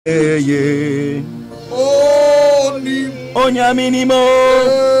yeah. Onya minimo.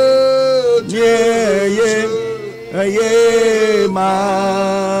 Yeah, yeah. Yeah, mami.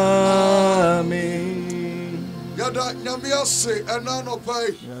 Yada nyamia se enano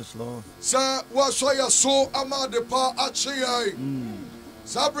pay. Yes, Lord. Sa wasaya so amade pa achiyai.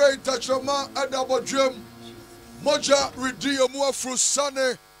 Sabre tachoma adabodrem. Moja redia mu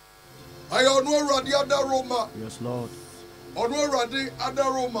afrusane. Ayonu radi adaroma. Yes, Lord. Onu radi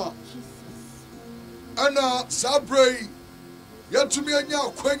adaroma. Ana sabre yatumi anya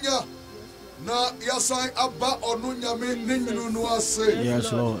kwanya na yasai abba onu nyame ninyinu no ase.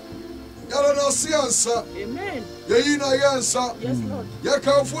 Yes, Lord. Yara na siansa. Amen. Yeyina yansa. Yes, Lord.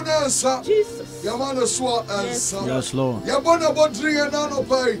 Yakamfu nansa. Jesus. Yamana swa ansa. Yes, Lord. Yabona bodri enano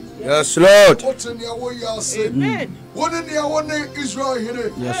pay. Yes, Lord. Oteni awo yase. Amen. Wone ni awone Israel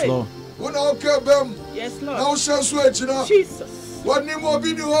hine. Yes, Lord. Wona okebem. Yes, Na Lord. ushansu ejina. Jesus. Wani mo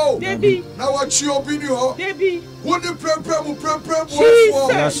bini ho. Debbie. Na wachi obini ho. Debbie. Woni prempre mu Jesus.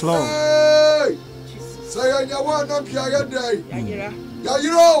 Yes, Lord. Hey. Jesus. Say nyawa na kia yedai. Yayira.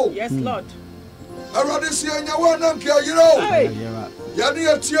 Yayiro. Yes, Lord. Arade si nyawa na kia yiro. Hey. Yani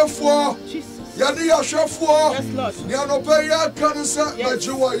etiefo. Jesus. Yani yahwefo. Yes, Lord. Ni anope ya kanisa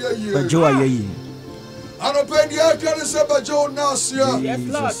bajiwa yeyi. Bajiwa yeyi. Anope ya kanisa bajiwa nasia. Yes,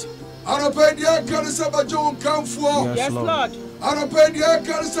 Lord. Anope ya kanisa bajiwa kamfo. Yes, Lord. Anope ya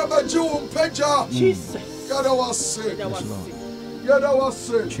kanisa bajiwa mpeja. Jesus. Yada wase. Yada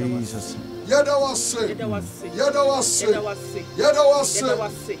wase. Jesus. Yada wase. Yada wase. Yada wase. Yada wase. Yada wase. Yada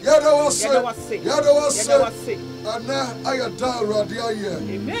wase. Yada wase. Yada wase. Yada wase. Yada wase. Ana ayada radia ye.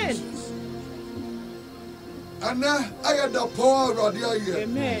 Amen. Ana ayada power radia ye.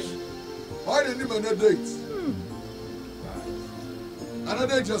 Amen. Why didn't you make a date? Another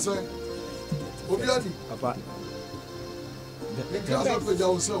date just say. Obiani. Papa.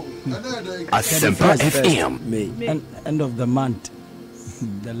 Asempa FM. May. End of the month.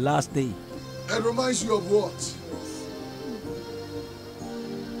 The last day. It reminds you of what?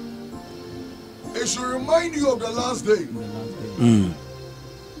 It should remind you of the last day. The last day.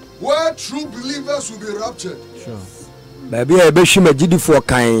 Where true believers will be raptured. Sure. Baby, I be shima jidi for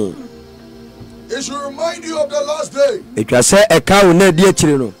kind. It should remind you of the last day. It was say a cow ne die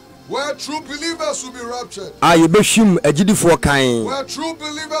chire no. Where true believers will be raptured. Ah, you be shim ajidi for kind. Where true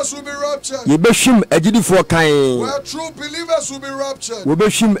believers will be raptured. You be shim ajidi for kind. Where true believers will be raptured. We be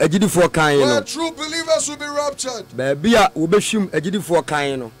shim ajidi for kind Where no. true believers will be raptured. Baby, we be shim ajidi for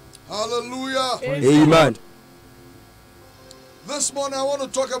kind no. Hallelujah. Amen. This morning I want to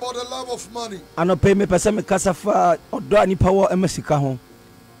talk about the love of money. Anope me pese me kasa fa odo anipa wo emasika ho.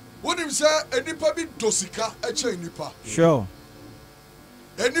 What him say enipa bi dosika eche enipa. Sure.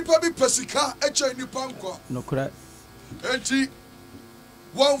 Enipa bi pesika eche enipa nkwa. No correct. Enti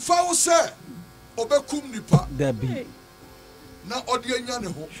wan fa wo say obekum nipa There be. na odi anya ne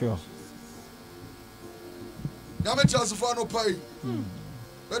ho. Sure. Nyame chance for no pay.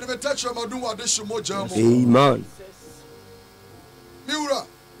 When me touch am adu ade shimo jamo. Amen. Miura.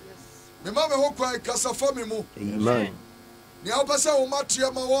 Me ma me ho kwai kasa fa me mu. Amen. Ni opasa wo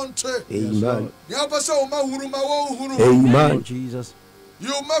matia ma wonte. Amen. Ni opasa wo ma huru ma wo huru. Amen. Jesus.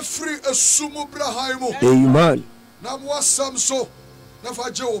 You ma free esumu brahaimu. Amen. Na mo asam so na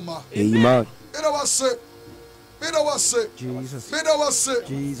fa je wo ma. Amen. Ina wase. Mida wase. Jesus. Mida wase.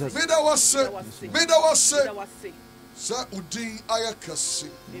 Jesus. Mida wase. Mida wase. Yada wase. Sa udin ayakasi.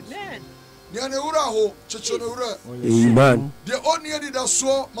 Amen. Niane ura ho checho ne ura. Amen. De oni edi da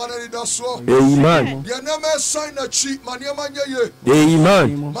so mana edi da so. Amen. De na me sign na chi mane ma nye ye.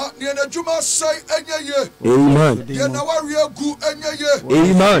 Amen. Ma ne na juma sai enye ye. Amen. De na wari egu enye ye.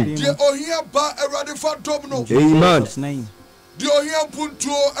 Amen. De ohia ba erade fa dom no. Amen. His name. De ohia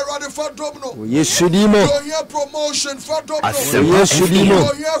puntuo erade fa dom no. Yesu dimo. De ohia promotion fa dom no. Yesu De dimo.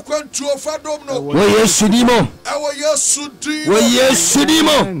 ohia kwantuo fa dom no. Wo Yesu dimo. Ewo Yesu di. Wo Yesu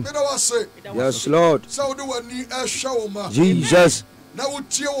dimo. Mida wase. Yes, Lord. Sa wo de wani ehwa wo ma. Jesus. Na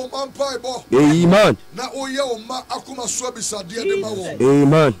wotie wo ma mpa ebo. Amen. Na oye wo ma akoma so abisade de ma wo.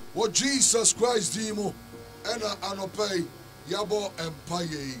 Amen. Wo Jesus Christ di mo ena anopai yabo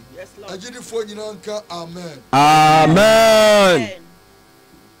empire. Yes, Lord. Agidifo nyina nka amen. Amen.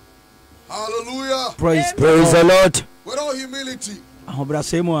 Hallelujah. Praise Praise the Lord. With all humility,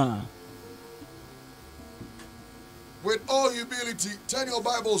 ahobrasemu a. with all humility, turn your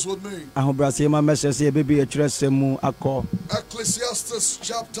Bibles with me. Ahobrasemu a message e bebi ekyerɛsɛmu akɔ. Ecclesiastes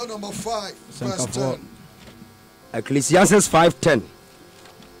chapter number 5, verse 10. Ecclesiastes 5:10.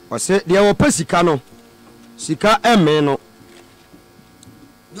 Ɔsɛ deɛ wɔpɛ sika no, sika ɛmme no.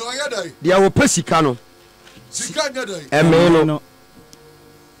 No ayadai. Deɛ wɔpɛ sika no, Sika nyadai. ɛmme no.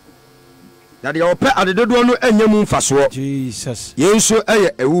 na de ope adedodo no anya mu mfaso Jesus yenso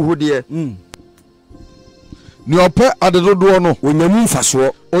eye ewuhude ni ope adedodo no onyamu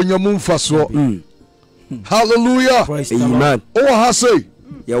mfaso hallelujah amen oh ha say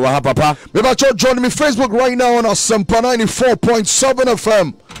ya wa papa me ba join me Facebook right now on Asempa 94.7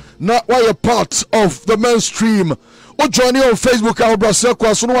 FM na why a part of the mainstream. O join you on Facebook our brother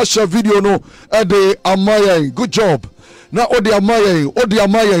kwaso no share video no e de amayan good job na o de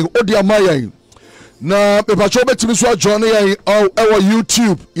amayan na me ba betimi so join you our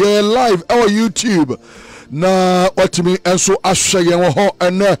YouTube yeah live our YouTube na watimi enso ahwe yen ho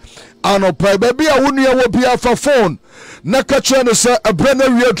ene anopai baby a wonu ye wo bia fa phone na ka che no se ebre na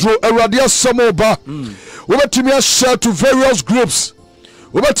wiedro awurade asemo ba wo betimi share to various groups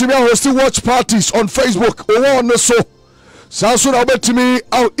wo betimi host watch parties on Facebook o won so sanso na betimi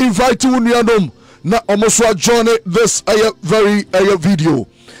invite wonu anom na omoso join this very video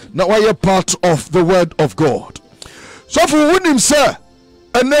na why part of the word of God so for wonim say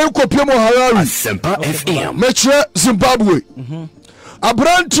ene kopie mo Harare Sempa FM meche Zimbabwe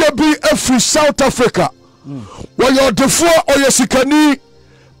abrantia bi afri South Africa woyo defo oyesikani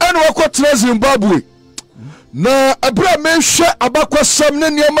ene wakotra Zimbabwe na abra mehwe abakwasam ne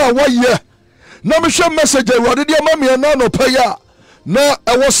niam a woye na mehwe message awade de ma me na no paya na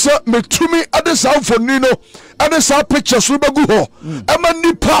ewose metumi ade sanfoni no ade sa pictures no begu ho ema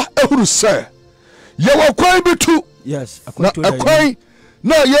nipa ehuru se ye wakwan bitu yes akwan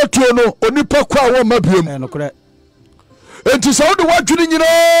na yetuo no onipa kwa wo mabiem enti sa wode wadwene nyina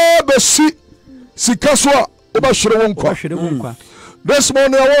besi sika so a obahwere won kwa this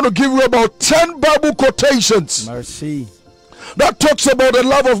morning I want to give you about 10 Bible quotations mercy that talks about the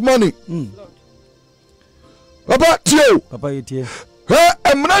love of money Papa Thier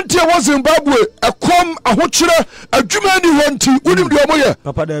emnantia was Zimbabwe ekom ahokyere adwuma ni honti unim de omoye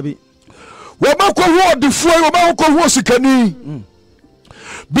Papa Dabi wabakwa ho defuo wabakwa ho sikani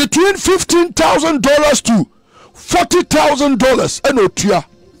between $15,000 to $40,000 eno tua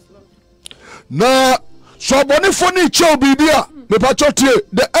na so boni foni che bibia me pachotie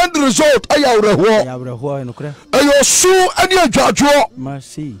the end result ayawreho enokre ayo su ani adwadwo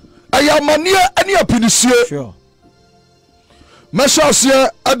mercy ayamanie ani apinisie sure meshasie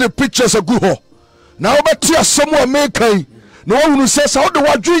at the pictures agu na obeti asemu amekan na wonu se sa wode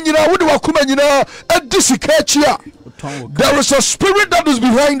wadwe nyina wode wakoma nyina adisika achia there is a spirit that is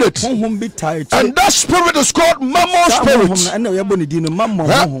behind it and that spirit is called mammon spirit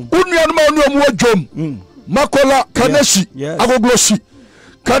makola kaneshi agogloshi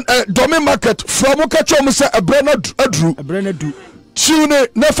kan domi market from kacho se ebrena adru tune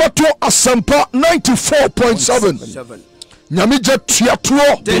nefato Asempa 94.7 Nyamije tiatuo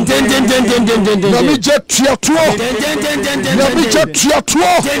Nyamije tiatuo Nyamije tiatuo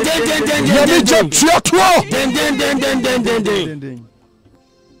Nyamije tiatuo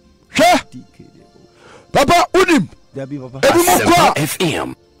Papa unim Ebi mokwa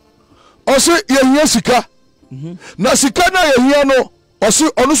FM Ose yehia sika na sika na yehia no ose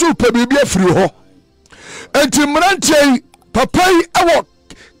ono so pa bibia firi ho enti mrantie papa yi ewo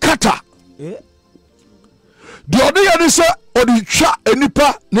kata di odi ya ni se odi twa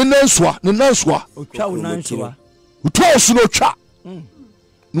enipa ne nanswa otwa unanswa utwa osuno twa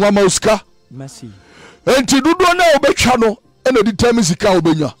no ma usika mercy enti dudu na obetwa no ena di time sika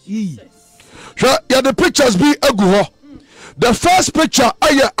obenya ya the pictures be agu ho the first picture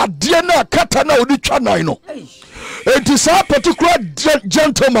aya ade na kata na odi twa nan no enti sa particular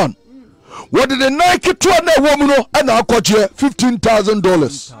gentleman what did the Nike to na woman no na akoje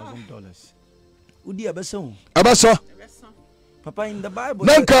 $15,000 udi abeso Papa in the Bible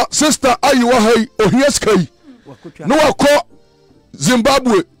nanka sister ayiwa hai ohia skai no wako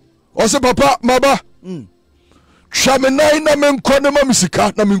Zimbabwe o se papa maba twamenai na menko ne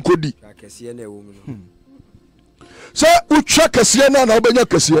mamisika na menkodi akese na ewo mu no se utwa kese na obenya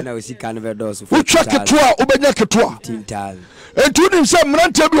kese na osika no bedoso utwa ketwa obenya ketwa 15,000 entunim se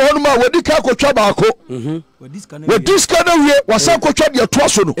mrante bi honum a wadi ka akotwa baako wadi skana wie wasa akotwa de toa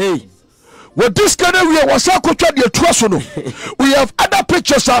so no with this kind of way was the trust no we have other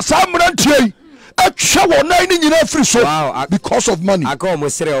pictures as mrante a show nine in every so because of money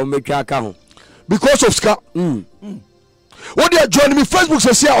because of ska what they join me Facebook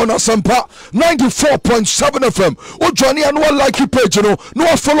says here on Asempa 94.7 FM o join and one like page no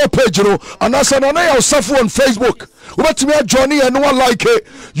follow page no and as an on Facebook what me join and one like it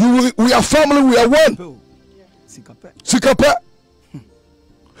we are family we are one sikape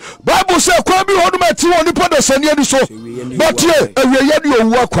Bible say kwa bi hono mati woni podasani ani so but ye awiye de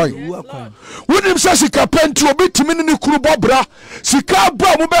owu akwan wonim say sika penti obi timi ne kuru bobra sika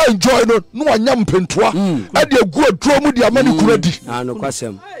bra mo ba enjoy no wanya mpentoa ade agu aduro mu de amani kuru di no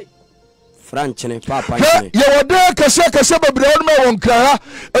kwasem franchine papa ye wode kase bebre hono ma won kra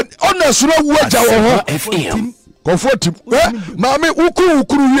ona suro wu aja wo ho FM comfortim maami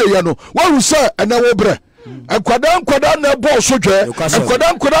ukuru wie ye no wo say ana wo bre Enkwada na bo so dwe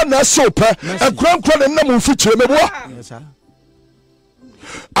enkwada na sope enkwada na mu fichire meboa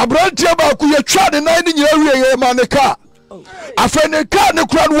abrantia ba ku ye twa de na ni nyira wie ye ma ne ka afene ka ne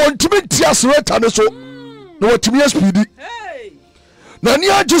kura no wontimi ntia sreta ne so no wotimi speedy na ni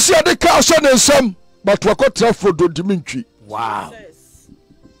agisi ade ka so ne nsam but wakotra fodo ntimi ntwi wow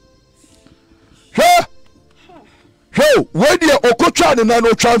he we dia okotwa ne na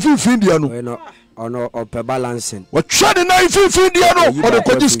no twa mfimfin dia no ono ope balancing what try the knife in dia no or the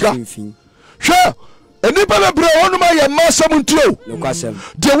kojiska sure enipa bebre wonu ma ye masam ntio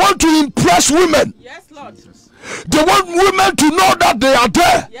they want to impress women. Yes, Lord. They want women to know that they are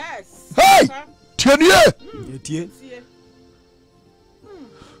there. Yes. Hey tienie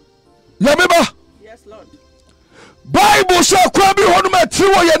nyameba. Yes, Lord. Bible say kwa bi wonu ma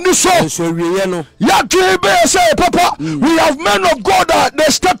tiwo ye ni so wiye no ya be say papa we have men of God that they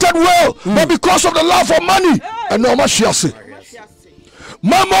started well but because of the love for money and no much shiase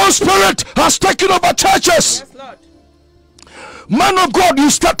Mammon spirit has taken over churches. Yes, Lord. Man of God, you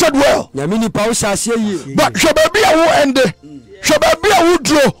started well nyamini pausa asie yi but shebabi a wo ende shebabi a wo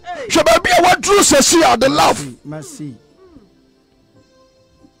dro shebabi a wo dro sesi the love mercy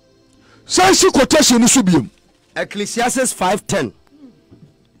say quotation so biem Ecclesiastes 5:10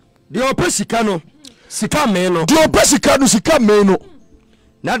 de opesika no sika me no de opesika no sika me no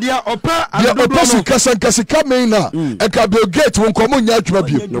na de opa de opesika sanka sika me na e ka Bill Gates won komo nya adwuma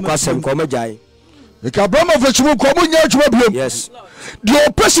biem no kwasem komo jai e ka Abramovich won komo nya adwuma biem yes de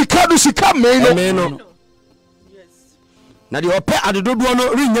opesika no sika me no Yes. na de opa adedodo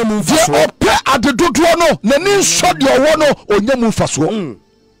no rinya mu mfaso de opa adedodo no na ni nso de owo no onya mu mfaso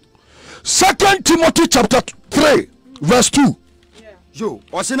 2 Timothy chapter 3 verse 2 yo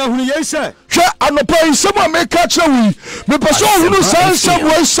osena hunu yen se hwe anopa nsem a meka kire wi me person hunu sansem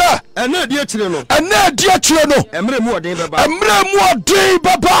wo se ena die kire no emre mu odin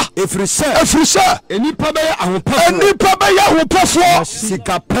baba efrise enipa be ya ahopafo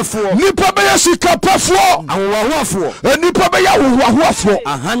sika pefo ahowahofo enipa be ya ahowahofo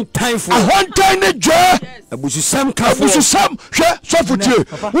ahantan ne dwe abususam hwe sofutie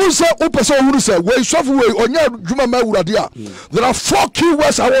wo se wo person hunu se we sofu we onya dwuma ma wurade a there are 4 key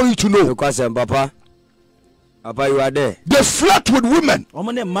words I want you to know. Because Papa, you are there. They flirt with women.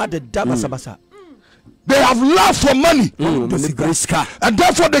 They have love for money. And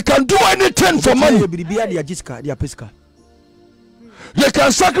therefore they can do anything for money. They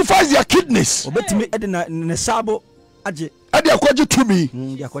can sacrifice their kidneys. All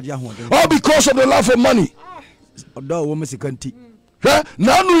because of the love for money.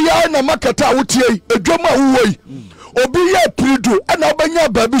 Nanu ya na makata utie edwama uwoi obi ye prido ana obanya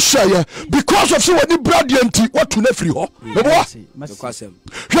baby share because of so wani bradianti watu na free ho meboa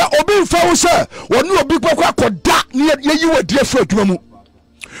hwe obi mfa wo se woni obi kwakwa akoda ne yeyi wadi afa adwuma mu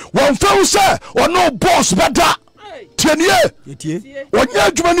won fa wo se ono boss beda tienie wonya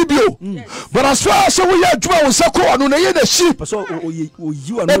adwuma ni bio but as far as we ya adwuma wo se ko ono na ye na shi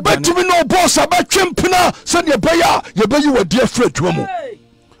obetumi no boss abatwempena se ne beya ye beyi wadi afa adwuma mu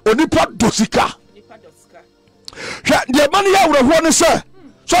onipa dosika the money out of one say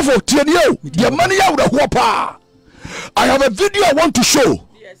so for tienio the money out of pa I have a video I want to show.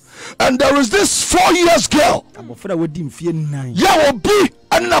 Yes. And there is this 4 years girl ya obi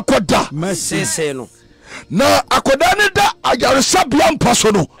anakoda mercy no na akoda ne da ayaresa bia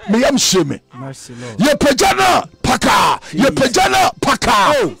mpaso no me yam sheme ye pejana paka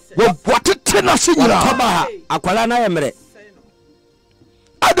watete na sinyira taba akwala na yemre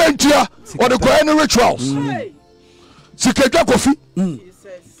adantia or the any rituals sikejwa kofi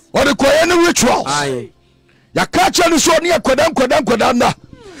or the any rituals ya kacha ni so ni akoda na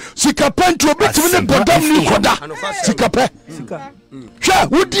sikapentro bitimi ne bodam ni koda sikape sha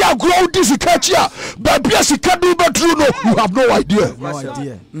wudi agro wudi sikachia babia sikadu batru no you have no idea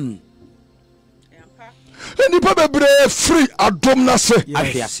enipa bebre free adom na se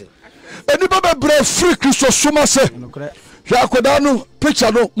afiase enipa bebre free Kristo suma se ya akoda no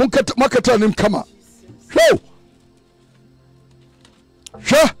picture no marketer nim kama show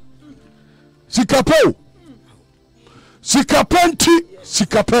sikape sikapenti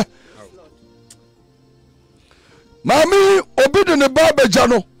sikape Mami obi de ne ba beja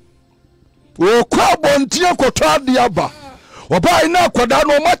no. O kwa bontia kwoto ade aba. Oba ina akwada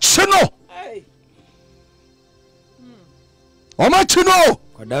no ma chi no. O ma chi no.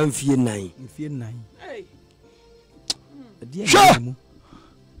 Kwada mfie nan. Sure.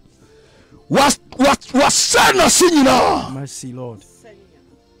 Was sana sinyina. Mercy, Lord.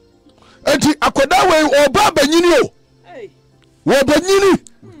 Enti akwada we oba banyini o. Wo banyini.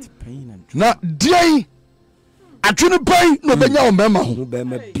 Na diai atwene bai no benya o mema ho.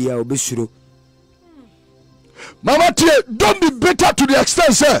 Bema bia obesuro. Mama tie, don't be bitter to the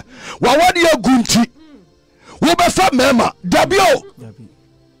extent say wawadi agunti. Wo be fa mema dabio.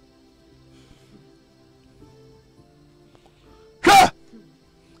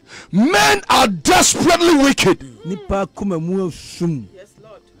 Men are desperately wicked. Nipa kuma mu sum. Yes,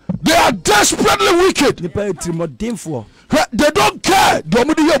 Lord. They are desperately wicked. Nipa etrimodinfo. They don't care.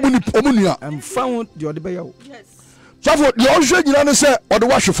 I'm found the other way. Yes. So for the ocean you know say or the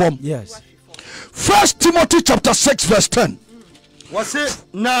wash form. Yes. 1 Timothy chapter 6 verse 10. What's it?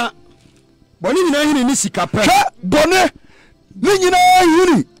 Na boni nyina hini ni sikape. Boni ni nyina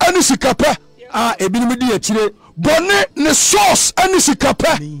hini ani sikape. Ah ebinim di akire. Boni ne source ani sikape.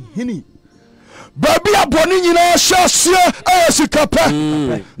 Hini. Baby a boni nyina hyasie sikape.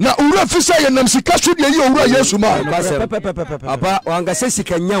 Na ura fisa ye nam sika so de yi owura Yesu ma. Aba wanga se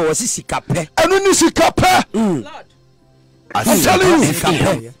sikanya wo si sikape. Anu ni sikape. Lord. I'm telling you.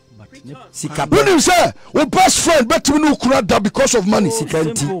 Sikape. When you say, "Well, best friend, bet me no that because of money."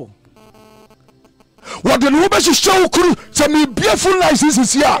 Simple. What the woman should show kuru some beautiful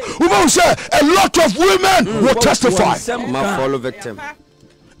licenses here. Woman say a lot of women will testify. Ma follow victim.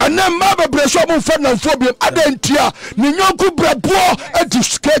 And then mama breso mo fa na phobia adentia ni nyonku brebo e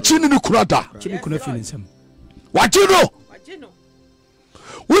sketching ni kurada. Chini kuna feeling some. What you know?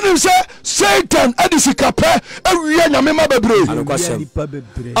 When you say Satan edisikape ewiye nyame mabebre.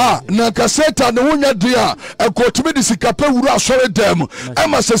 Na ka Satan no nya dia e kotumi disikape wuru asore dem. E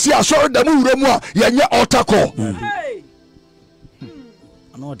ma sesi asore dem wuru mu a yenye otako.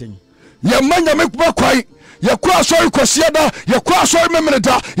 Anoden. Ye manya me kwai. Ye kwa asore kwasiada, ye kwa asore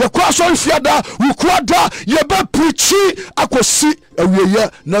memeneda, ye kwa asore fiada, ukwada ye be preachi akosi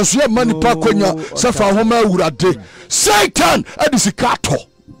ewiye na so ye manipa kwanya safa homa awurade. Satan edisikato.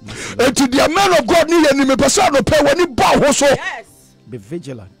 And to the man of God, need any person to pay when he bow so. Yes. Be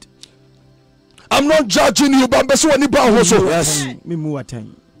vigilant. I'm not judging you, but when he bow so. Yes. Me more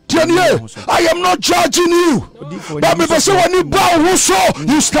time. I am not judging you. But me person when he bow so,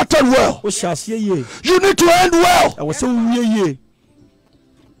 you started well. You need to end well. I was so ye.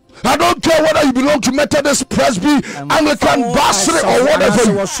 I don't care whether you belong to Methodist, Presby, Anglican, Baptist, or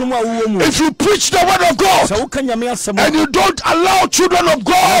whatever. If you preach the word of God and you don't allow children of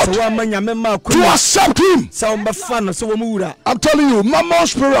God to accept Him, I'm telling you, Mammon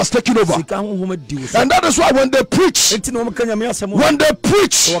spirit has taken over. And that is why when they preach,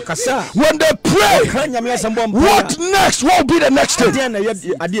 when they pray, what next? What will be the next thing?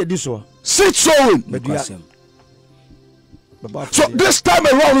 Seed sowing. So this time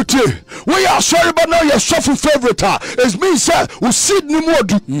around with you, we are sorry, but now you're suffering favorite. It's me, sir, who see no more.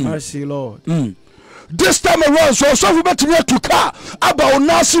 Mercy, Lord. This time around, so suffer better me to car about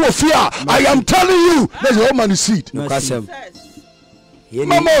Nasi of fear. I am telling you, there's a woman seed.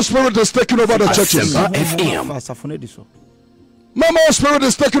 Mama spirit is taking over the churches. Mama spirit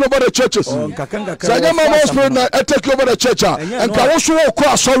is taking over the churches. Sanya mama spirit na take over the church. And ka woso wo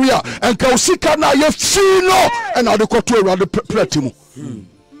kwa sorry and ka usika na ye fino and na de koto awurade pretimu.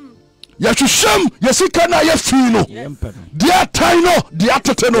 Ya hwehwem ye sika na ye fino. Dia tai no, dia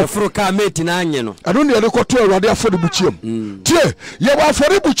tete no. Fro ka meti na anye no. Ado ne de koto awurade afode buchiam. Tie, ye wa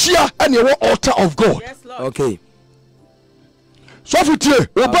afode buchia and ye wo altar of God. Okay. So fitie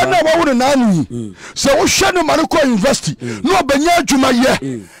obana wa wo na anu se wo hwe no mane ko university no obanya adwuma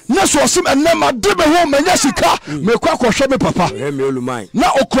ye na so osim enema de me ho manya sika me kwa hwe me papa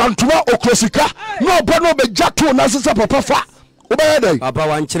na okrantuma okrosika na obana obegya to na sesa papa fa obaya dai papa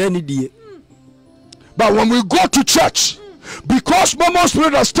wan kire ni die. But when we go to church, because Mama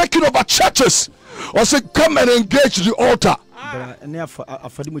Spirit has taken over churches, or say come and engage the altar,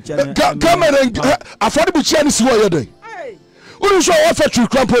 come and engage afadibuchi ni siwo ye dai. Unu so offer to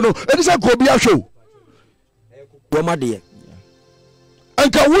crampo no edi say go bia show Roma de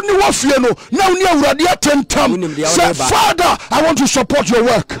anka woni wo fie no na woni awurade atentam say Father, I want to support your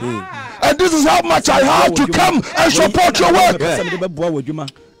work and this is how much I have to come and support your work.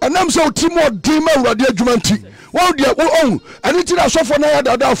 And I'm so Timo Dima awurade adwuma nti Wow, dear, oh, anything I saw for now,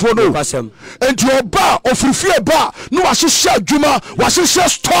 that for no. And your bar of free bar, no, I should share Juma, was a share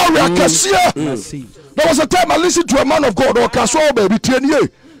story. I can see. There was a time I listened to a man of God or Castle baby 10 years.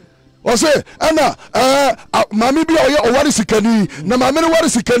 I say, Anna, Mammy be or what is Sikani? Na Mammy, what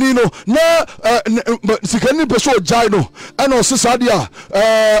is Sikanino? Na Sikani Peso Jino, and also Sadia,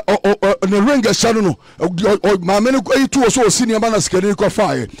 the ring a shadow, or Mammy two or so senior man as Sikani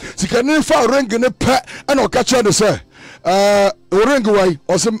fire. Sikani fire ring in a pet and or catch on the say, ring away,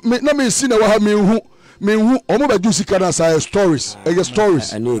 or some let me see what I mean who, almost Jusikana say stories,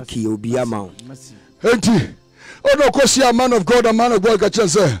 stories. And a key will be a mount. Oh no, cause you a man of God can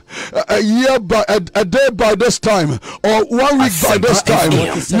say a year by a day by this time or 1 week by this time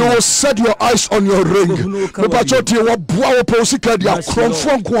you will set your eyes on your ring. But you what bow posika dia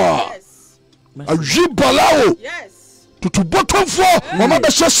kronfon kwa. A jibalao. Yes. To bottom floor, mama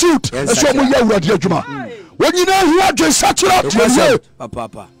be shoot. E so mo ya urade adwuma. When you know you are just saturate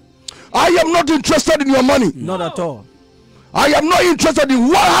papa. I am not interested in your money. Not at all. I am not interested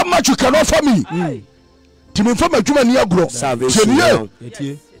in how much you can offer me. Timi from a Juma near grow.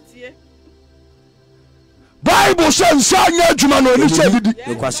 Bible says, Sanya Juma no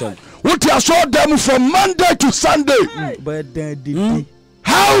question. What you saw them from Monday to Sunday.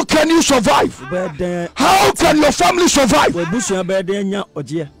 How can you survive? How can your family survive?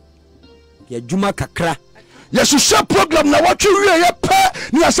 Juma kakra. Yes, you share program now. What you really pay?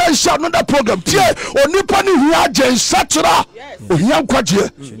 You are saying share another program. Thier, onipa ni huya jen satra. Ohiam kwaje.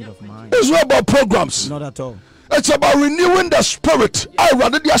 It's not about programs. Not at all. It's about renewing the spirit. I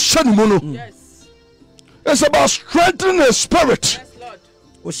rather the ashen. Yes. It's about strengthening the spirit.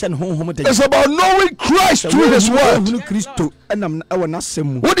 Yes, Lord. It's about knowing Christ through His word. What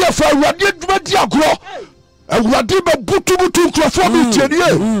if I read it? I read it, but butu crofo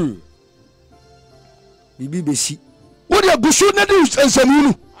tiye. Bibi besi. What you busu na di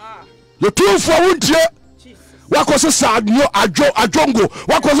ensamunu. You two for wuntie. Wakose sa ajongo.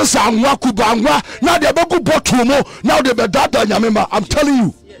 Wakose sa anwa kubangwa. Now they be go bottle mo. Now they be dada nyamema. I'm telling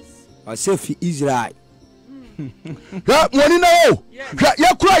you. Yes. I say for Israel. Yeah, when you know.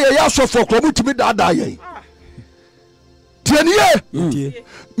 Yeah, cry ya so for komutimi dada ye. Tienie.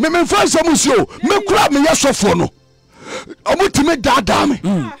 Me friends amusio. Me cry me ya so for no. Omutimi dada me.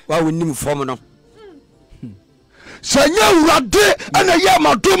 Wa we nim form no. Sanya urade ana ya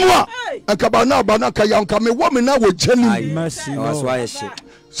madomwa akabana bana kayanka me wo me na wo jeni mercy that's why shit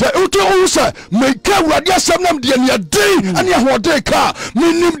say uto say me ka urade asem nam de ne din ana hode ka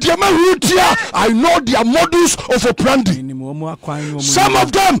me nim de ma hutia. I know their models of operandi. Some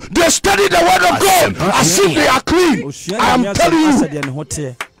of them they study the word of God as if they are clean. I am telling you.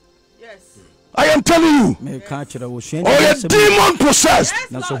 I am telling you, or a demon possessed.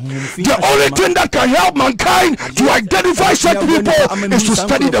 The only thing that can help mankind to identify such people is to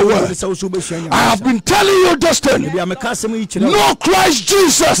study the word. I have been telling you this thing. No Christ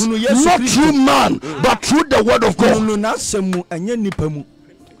Jesus, not through man, but through the word of God.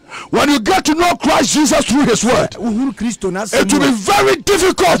 When you get to know Christ Jesus through His word, it will be very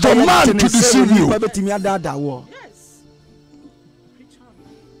difficult for man to deceive you.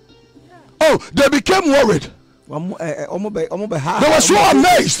 Oh, they became worried. They were so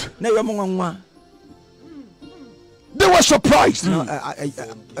amazed. They were surprised.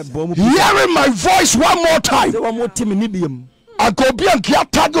 Hearing my voice one more time. I go be and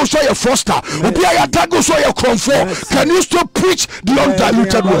tago so your foster. Obi ya tago so your comfort. Can you still preach the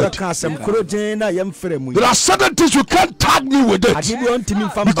undiluted word? There are certain things you can't tag me with it,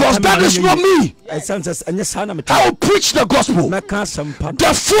 because that is not me. I will preach the gospel,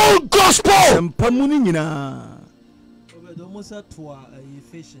 the full gospel.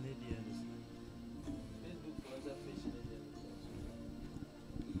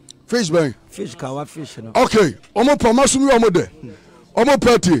 Fish bang. Fish kawa fish no. Okay, omo promise me omo de. Omo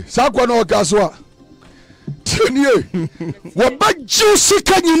party. Sa kwa na okaswa. Tinie. Wo ba juicy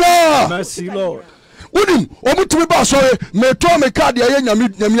kanyina. Mercy Lord. Unim, omo tumi ba sorry, me to me card ya nyame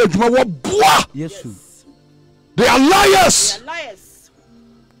adwuma wo boa. Yes. They are liars. They are liars.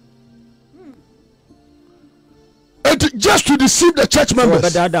 And just to deceive the church members. Me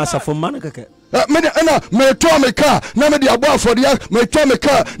to me car na me dey abo for the me to me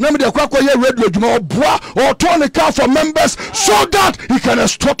car na me dey kwakwa ye radio adwuma oboa or turn the car for members so that he can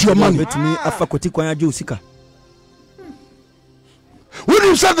extort your money. When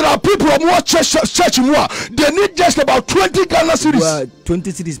you say there are people who are church more, they need just about 20 Ghana cedis.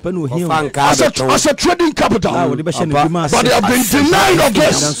 20 cities as a trading capital. But they have been denied of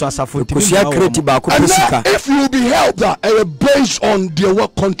this. And now, if you be helped, based on their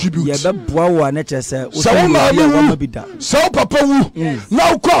work contribute. So papa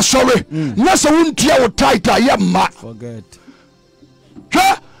now call sorry. Nasa won't tear tighter. Forget.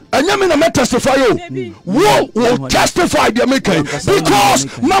 And you mean I testify you will testify the maker because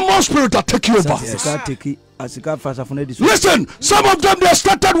Mammon spirit will take you over. Listen, some of them they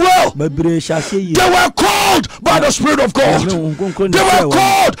started well. They were called by the Spirit of God. They were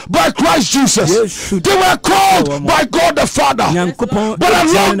called by Christ Jesus. They were called by God the Father. But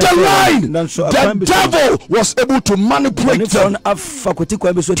along the line, the devil was able to manipulate them, to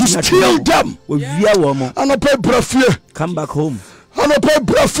steal them. And I pray, brother, come back home. Come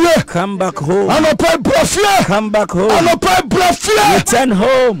back home. Come back home. Return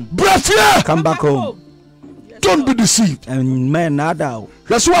home. Come back home. Don't be deceived. And men nada.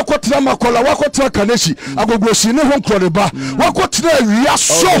 That's why kwatira makola wakwatira kaneshi agogosi ne ho nkoreba wakwatira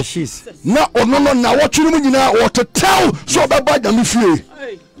wiaso na onono na wotwiri mu nyina wotetel so baba nyame fie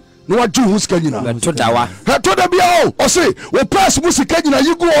no waju huska nyina to dawa to da bia o say we pass musika nyina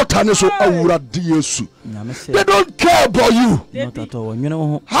yigu ota ne so awura de Yesu. They don't care about you. Not at all. You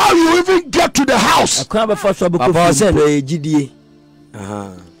know how you even get to the house. Papa said gidie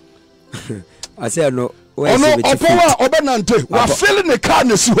I said no. Opowa obenante wa feeling the car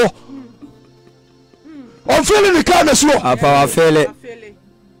na si ho. On feeling the car na si ho. Apa wa feel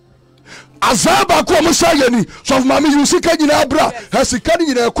Azaba ko mo sayani so mama you sika nyina bra ha sika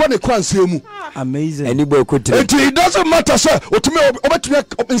nyina ekọ ne kwansemu. Amazing. Anybody could tell. It doesn't matter sir otumi obetumi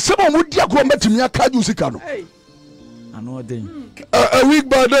nsema mo dia ko obetumi aka ju sika no. I know then. A week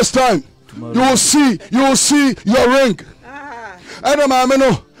by this time you will see your ring. And mama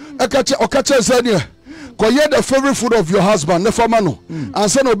no okache senia koye the favorite food of your husband never mano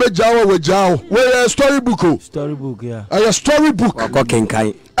and say no be jawo we jawo we a storybook yeah a storybook ko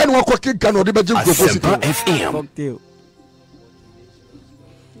kenkai and wo ko kenkai no de be jinko Simple FM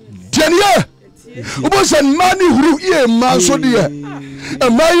tiania ubo sen mani huru ye man so de e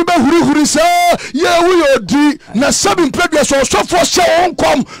mai be huru say ye we odi na seven previous so for say on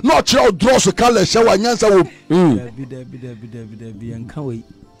come no kire draw so kala she wa nyansa wo bi enka we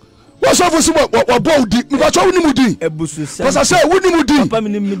what's up with what body? Because I wouldn't mudi. Because I say wouldn't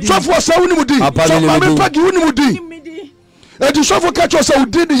mudi. So for say wouldn't mudi. So my peg wouldn't mudi. And you so for catch us who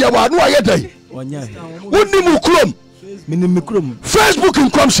did the yawa no ayedai. Wouldn't mukrum. Minimikrum. Facebook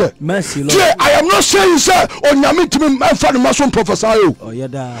in Cromshe. Mercy Lord. I am not saying sir on your meet me and find mason prophesy. Oh yeah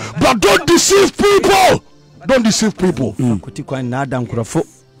da. But don't deceive people. Don't deceive people. Kuti kwa na adam kurafo.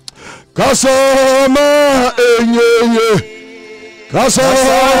 Kasama enye.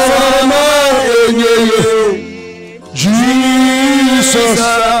 Kasama enye Jesus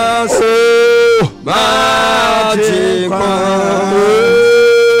oh magic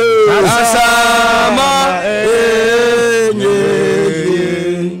Kasama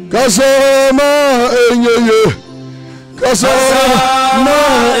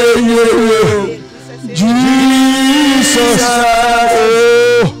enye Jesus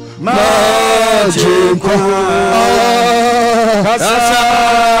oh magic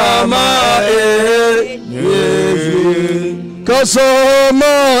Kasama enye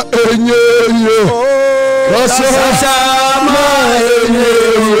Kasama enye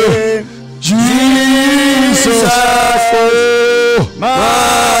Jesus oh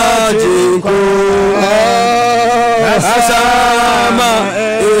magic Kasama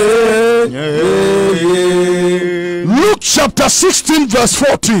enye Luke chapter 16 verse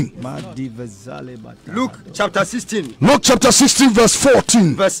 14. Luke chapter 16. Luke chapter 16 verse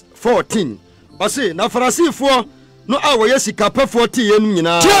 14. Verse 14. I say, na Pharisee no awo yesika pafo ti yenu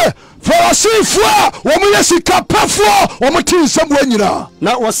nyina. Tie, Pharisee fo, wo mo yesika pafo, wo mo ti nsem wa nyina.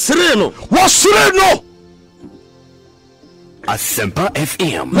 Na wasere no. Simple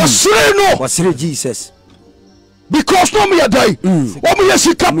FM. Wasere Jesus. Because no me adai. Wo mo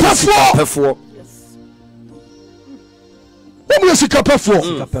yesika pafo. Wo mo yesika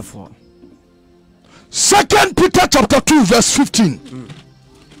pafo. 2 Peter chapter 2 verse 15.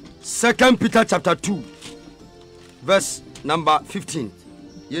 2 Peter chapter 2 verse number 15.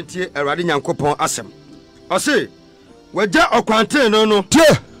 Yentie Erade Nyankopon asem. I say, waja okwante no.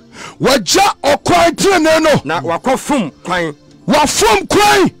 Tie, waja okwante no. Na wakofum kwan. Wafum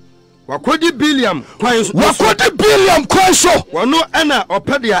kwan. Wakodi billion kwan so. Wakodi billion kwan so. Wono ena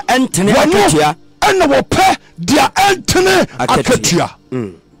opede ya entene akatia. Ena wope dia entene akatia.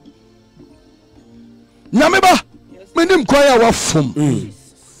 Nyameba menim kwaya wa fom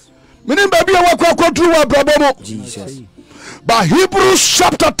menim baby wa kwa tru wa brabo Jesus. But Hebrews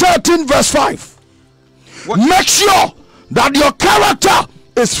chapter 13 verse 5 make sure that your character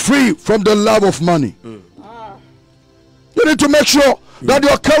is free from the love of money. You need to make sure that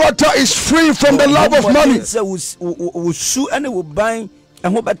your character is free from the love of money.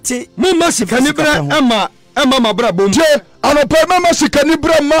 Emma mabra bom. Je anope mama sikani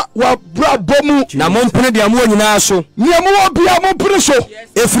brama wa bra bomu. Na mompene de amu nyina so. Ni amu obia mompene so.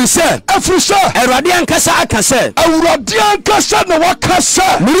 Efrise. Awurade ankasa akase. Awurade ankasa na wakase.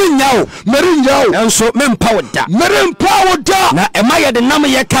 Merinyao. Enso mempa woda. Na ema ye de nam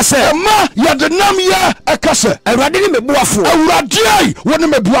ye kase. Awurade ni mebuafo. Awurade woni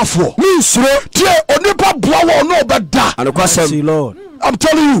mebuafo. Ni nsuro. Tie onipa bua wo no obeda. Anokwasem. Lord. I'm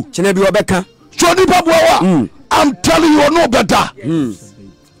telling you. Chine bi obeka. So nipa bua I'm telling you no better.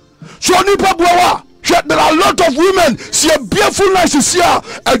 So nipa bua there are a lot of women see a beautiful nice see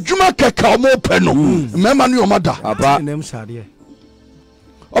a juma keka mo peno mema ni omada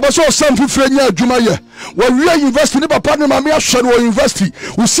obaso sam fufre nya juma ye wa wi university ni papa ni mama ahwe no university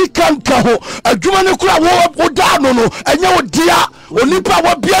wo sika nka ho adwuma ne kura wo da no no enye wo dia onipa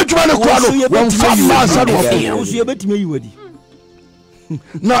wo bia adwuma ne kura no wo fa ma sa no so ye betime yiwadi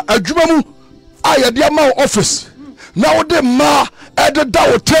na adwuma mu aya dia ma office na wo de ma e de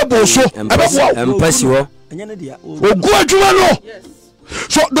da wo table so empasi wo ogu adwuma no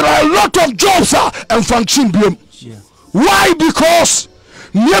so there are a lot of jobs and function biem why because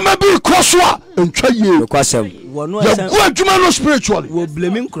niema bi kwaswa entwa ye kwasem ya gu adwuma no spiritually wo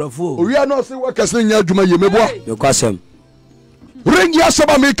blaming crofo we are not say workers nya adwuma ye meboa kwasem ring ya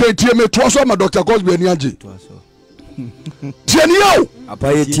saba me kentie me to so ma Dr. Cosby ani age tieni yo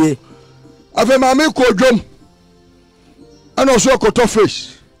apaye tie ave ma me ko dwom ana so koto fish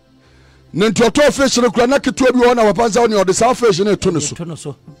nenti oto fish ne kura na keto bi wona wapanza woni ode sa fish ne to ne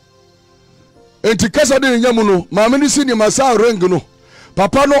so enti kasa de nyamu no ma me ni sini masa ring no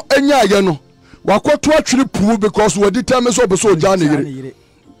papa no enya ye no wakoto atwiri pu because we determine so obeso oja ne yire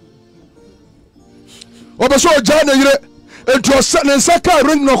obeso oja ne yire enti o se ne saka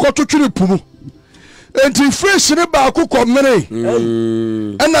ring no koto twiri pu mu enti fish ne ba akukọ mmere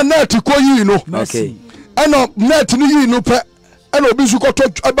ena net ko yi no okay ena net ni yi no pe ena obi su koto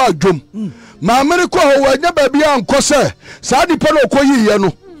aba adwom ma mmere ko ho wa nya ba bia anko se sa di pe no ko yi ye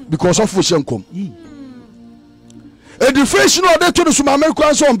no because of fish enkom edi fish no de to so ma mmere ko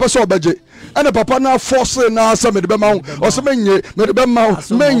anso on pese obeje ena papa na force na asa me de be ma ho o se menye me de be ma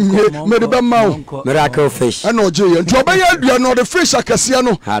ho me de be ma ho miracle fish ena oje ye nti obeya adua no de fish akase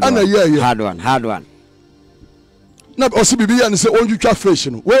no ena ye hard one na osi bibi ya nse onjutwa fish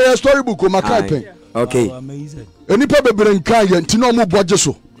no we storybook o makai pen okay enipa bebere nkan ye nti no mo boje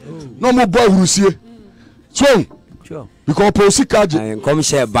so no mo bo ahurusie so because posi kaje come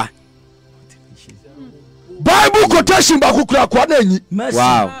share ba Bible quotation ba kukura kwa na anyi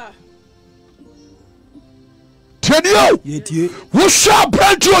wow tedio yetie wo sha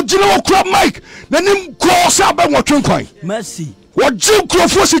branch o gina wo kura mic na nim ko sa ba wotwen kwan mercy wo jin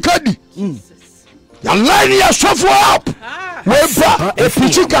krofo sikadi ya line ya shuffle up weba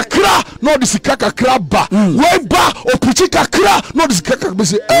opichi kakra no the sikaka kakra ba weba opichi kakra no the sikaka kakra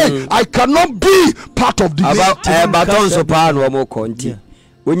say hey I cannot be part of this about so pa no mo konti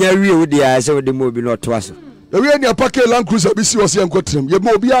wonya wie wo dia say wo de mo bi no to aso ewie ni apake Land Cruiser bi si wo se enkotrem ye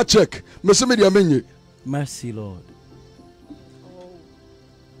mo bi a check me se me dia menye mercy Lord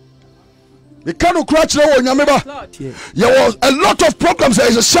the kind of crutch there was a lot of problems there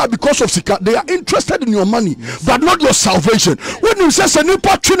is a share because of sika they are interested in your money but not your salvation when you say say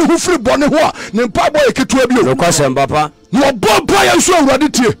nipa twini hu free bone ho a nipa boy ketua bi no kwasem papa no boba ya so awurade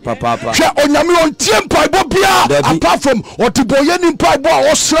tie papa hwe onyame on tie mpa bo bia apart from otiboye ni mpa bo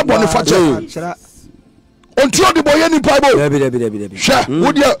a osre bone fa che onti odiboye ni mpa bo debi hwe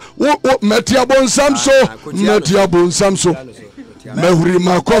wo dia wo metia bonsam so mehuri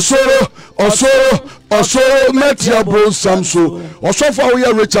makosoro osoro metia bonsam so osofo wo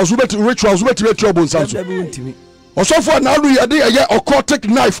ya rituals metia bonsam so osofo na alu ya de ye occultic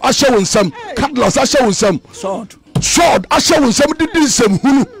knife ahye wonsam cutlass ahye wonsam sword ahye wonsam didi nsam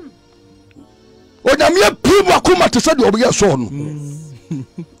hunu onyame pimu akoma te se de obiye so no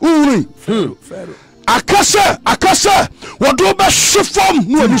uri akase wodo be shifom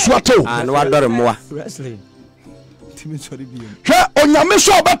no ani so atew and wadore moa wrestling hwe onyame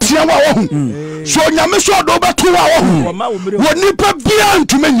so obetia wa wo hu so onyame so do beto wa wo hu woni pa bia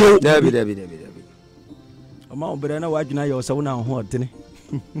ntumenyo debi oma obere na wadwuna ye so na ho odene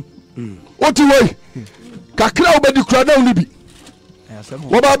oti we kakra obedi kura na uni bi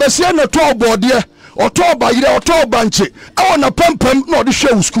Oba besia na to obode oto ba yire oto ba nche e wona pempem na ode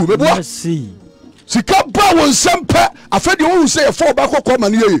hwe school meboa sika ba won sempe afede won say e for ba kokko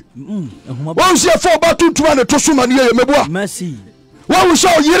mane yeye won say e for ba tuntuma na to so mane yeye meboa merci won say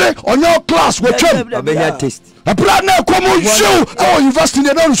yire onyo class we twem abenya test abra na komo show e university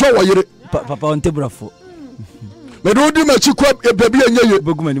na so wo yire papa on tebrafo me do di machi kwa baby enye ye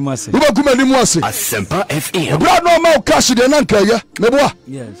beguma ni muase Asempa FM bra no ma cash de na nkaya meboa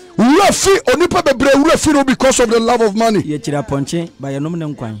yes we fi onipa bebre we fi no because of the love of money ye chira ponche ba ye nom ne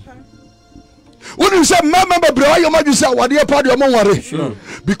nkwan wouldn't say member bro you might say what the party among worry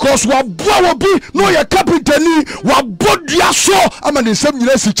because we bow be no your captain ni wa bodia so am in same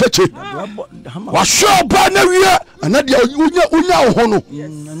university church wa show ba na wi ana dia unya ho no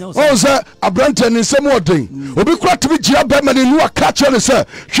o say abrante ni same odin obi kura tibi gia ba ma ni nu aka che say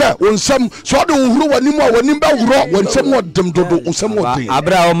hwe onsam so de uhuru wani mu a wani ba wuro wonsam odem dodo onsam odin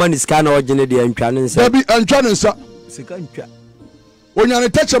abra o man iska na ogene de antwa ne nsa baby antwa ne nsa sika ntwa onyane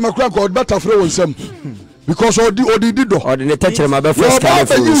teche makura ko better free wonsam because odi do ordinary teche ma be first kind of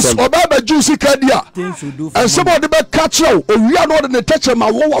wonsam oba juice kadia and somebody be catch you owia no ordinary teche ma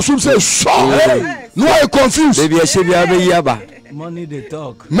wo so say so no I confused baby ashebia be yaba money they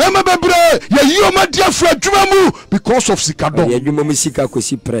talk mama bebre ye yoma dia fra dwuma mu because of sikado ye dwuma mu sika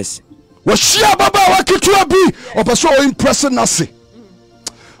kosi press wo shia baba wa kitua bi opeso o impress nase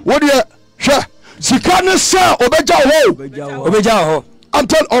wo de hwe sika ne sa obeja ho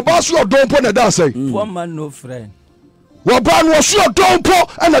antel obaso odonpo na da say one man no friend wo ba no so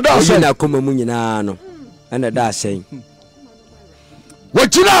odonpo na da say na koma mu nyina no na da say wo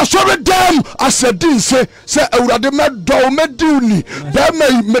jina so dem asedin se awurade medo mediuni be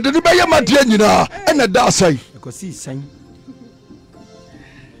medeni be yamade nyina na da say ko si san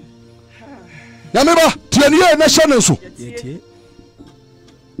na meba tianie na hye nso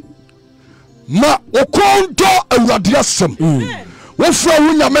ma okonto awurade asem wo fra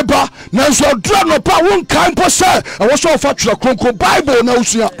wo nyame ba na so dra no pa wo nkan po se e wo so fa twere kronkron bible na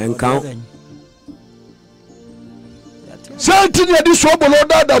usua enkan sentini edi so bolo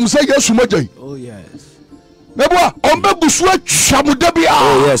dadam se yesu magai oh yes meboa ombe busu atwamuda bia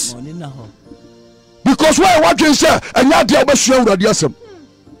oh yes because why watching say anya dia obesua awurade asem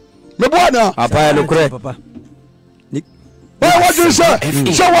meboa na apaya no kure papa why watching say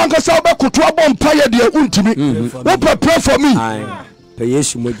so wan ka say obekoto abompa ye dia untimi wo prepare for me pe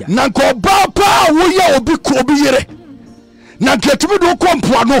yesu moja na ko papa wo ye obi ko obi yere na ketimi do ko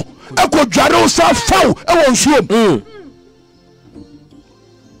mpoa no ekodware o sa faw e won suom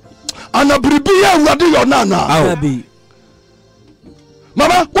ana bribi ya awurade yo nana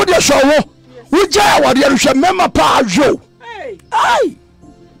mama wo de showo wo ja awade hwe mema pa ajo ai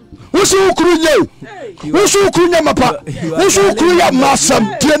wusu ukuru nye mapa wusu ukuru ya masam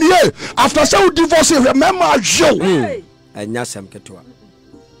tienie after say divorce remember ajo anya sam ketwa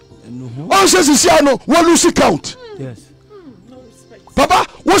on says no wo lose count yes papa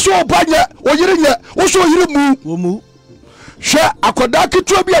wusu obanye oyire nye wusu oyire mu hwe akoda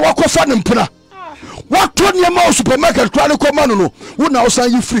ketwa bia wakofa ne mpena wato ne ma supermarket kwa ne koma no wo na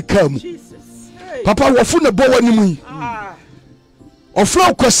osan yi free car mu papa wo fu ne bo wani mu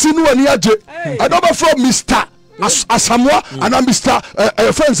ofro kwasi no ani age adoba from Mr. Asamoah and Mr.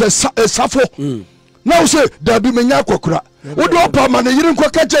 Friends Safo now say there be menya kwakura wo de opa ma ne yire nkwa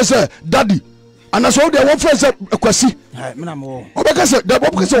kache say daddy anaso wo de wo friends kwasi me mo obeka say da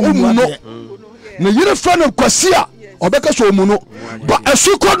bob say omu no ne yire friend kwasi a obeka say omu no ba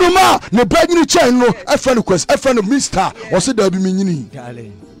esuko no ma ne banyini chain no friend kwasi friend Mr. o say da bi menyini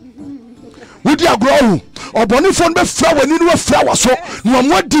wudi agro oboni fon be fra wani no fra waso no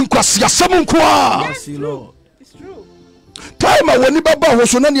amodi nkwase asem nko a it's true time wani baba ho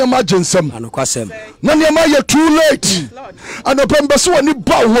so na ne ma agensem anokwasem na ne ma ye too late anopembe so wani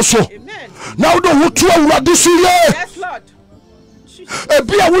ba ho so na wo do hutu awurade so ye yes lord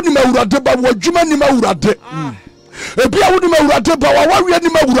ebia woni ma awurade ba wadwuma ni ma awurade ebia woni ma awurade ba wawe ni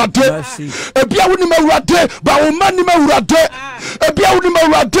ma awurade ebia woni ma awurade ba wo ma ni ma awurade ebia woni ma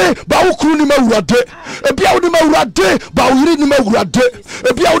awurade ba wo kru ni ma awurade ebia woni ma awurade ba wo yiri ni ma awurade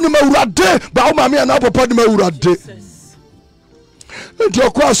ebia woni ma awurade ba wo maame na papa ni ma awurade enti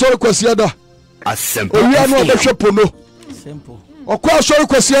okwa asori kwasiada Asempa owia no obehwe pono simple okwa asori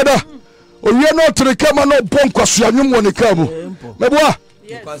kwasiada owia no treka ma no bonkwaso anwom woni ka mu meboa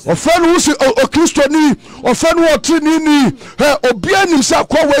ofenu usi o Kristo ni ofenu otini ni he obia nim sa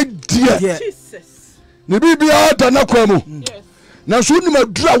kwa we die Jesus ne bibia da na kwa mu na so nim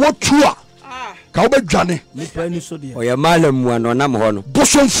adura wotua ka obedwane oya malam mu anonam ho no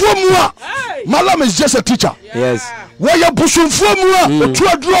bosomfo mu a malam is just a teacher. Yes. Why you bosomfo mu a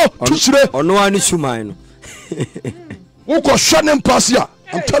otuadro tuchire ono ani suman no woko hwane mpasia.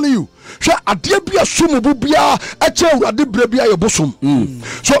 I'm telling you, adie bia sumubu bia eche urade bre bia ye bosom.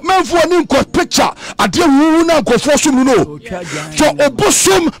 So menfo ani nko picture adie wu na nko fo sum no. So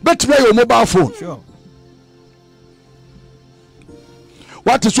obosom betime your mobile phone. Sure.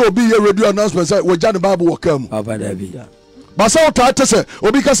 What is obi ye radio announcement say we jane Bible wakam. Papa David. Basa ota say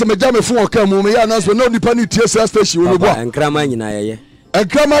obi ka say me jame phone wakam me ye announcement no nipa ni tie station we go. Enkrama nyina ye.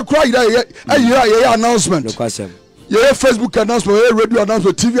 Enkrama kra ye announcement. No kwasem. Yeah, Facebook announcement, yeah, radio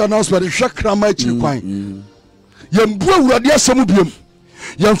announcement, TV announcement, shakrama echi kwan. Yembu awurade asem biem.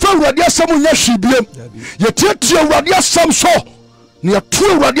 Yemfa awurade asem nya hwibiem. Yetetie awurade asem so. Ne yatu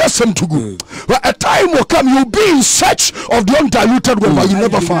awurade asem tugu. But a time will come you'll be in search of the undiluted one but you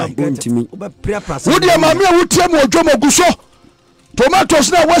never find. Wodi amame awutie mo odwomo guso. Tomatoes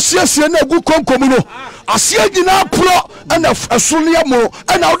na wasiesie na gu konkom no. Asie gina pro and asonia mo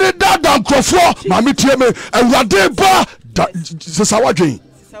and awde dada nkrofo mame tie me awurade ba sesawadwen.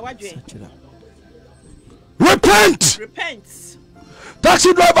 Repent.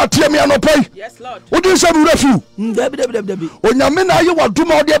 Taxi driver tie me anopai. Yes Lord. What do you say we refu? Debi. Onyame na ye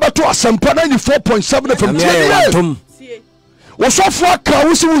waduma ode beto asempa 94.7 from Thier. Wasofo aka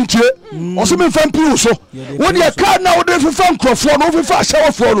wo si wuntie o se me fam pi so wo de aka na wo de fefa nkrofo no wo fefa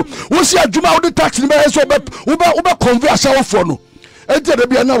ashawofo no wo si adwuma wo de taxi me so wo be convey ashawofo no ente de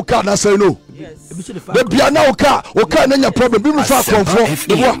bia na wo ka na say no de bia na wo ka na nya problem bi mu fa konfo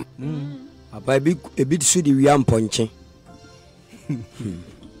wo papa ebi su di wi amponche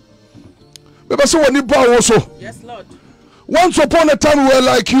be so woni ba wo so. Yes Lord. Once upon a time we were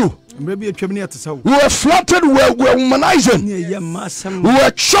like you. We were flattered, we were womanizing, we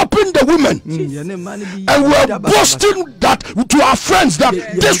were chopping the women, and we were boasting that to our friends that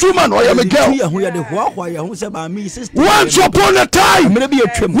this woman or a girl. Once upon a time,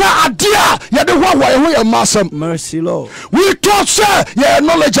 mercy, Lord. We thought, sir, you are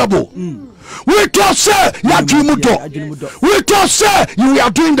knowledgeable. We thought, sir, you are dreaming. We thought, sir, you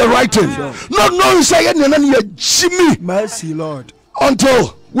are doing the right thing. Not knowing, say, Jimmy. Mercy, Lord.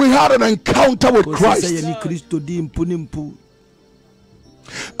 Until we had an encounter with Christ. And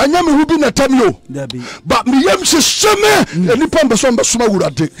yami who been a tamio. But me yam se sheme any pamba somba suma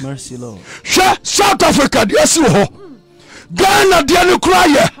urade. Mercy Lord. South Africa, yes you ho. Ghana diani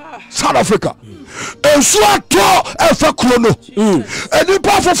cry South Africa. And so to efa krono. Any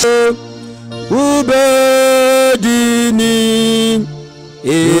papa ubedini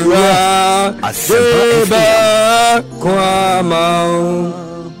Ewa aseba kwama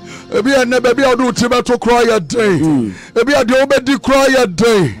ebi ene baby odu tiba to cry a day ebi ade obedi cry a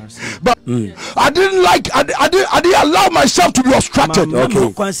day but I didn't allow myself to be obstructed.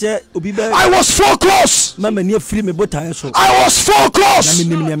 Okay. I was focused. I was focused.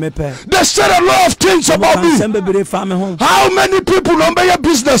 They said a lot of things about me. How many people know your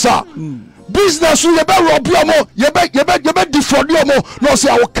business are? Business you be rob your you be defraud your no say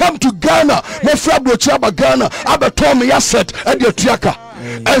I will come to Ghana my friend will chaba Ghana I be told me asset and your tiaka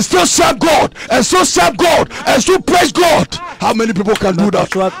and still serve God and still serve God and still praise God. How many people can do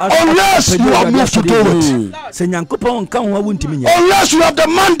that unless you are moved to do it? Unless you have the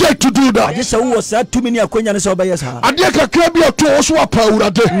mandate to do that. Adia kakra bi ato oso apa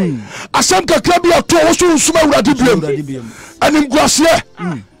urade asem kakra bi ato oso nsuma urade biem anim guase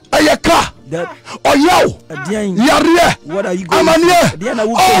ayaka oyaw yare amanie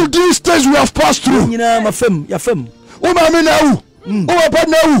all these things we have passed through umami na Oba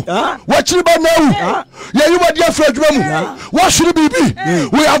now, what you about now? Yeah, you are dear Fred Ramu. What should it be?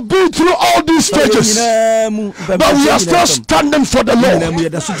 We have been through all these stages, but we are still standing for the Lord.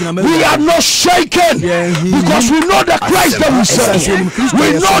 We are not shaken because we know the Christ that we serve.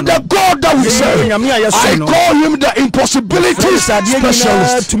 We know the God that we serve. I call him the impossibility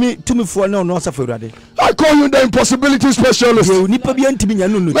specialist. I call him the impossibility specialist.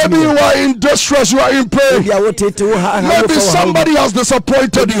 Maybe you are in distress, you are in pain. Maybe somebody has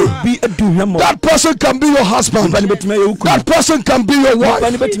disappointed you. That person can be your husband. That person can be your wife.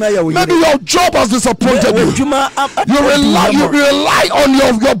 Maybe your job has disappointed you. You rely on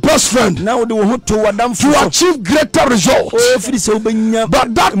your best friend to achieve greater results.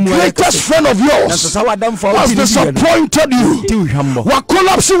 But that greatest friend of yours has disappointed you. What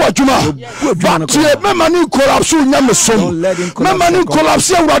collapse what you are? But memani collapse memani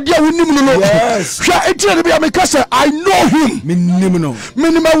collapse I know him.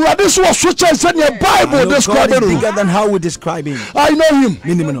 Minimum Radis was switch and said, buy Bible describing him. Bigger than how we describe him. I know him.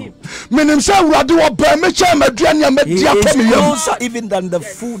 Meaning say Urade wo be me che maduane amedia to me yam. Closer even than the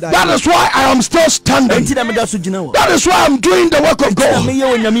food. That is why I am still standing. That is why I'm doing the work of God.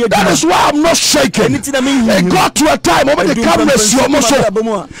 That is why I'm not shaking. It got to a time over the cameras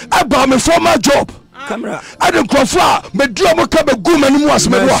about my former job. I don't confirm. Me drama come a good man was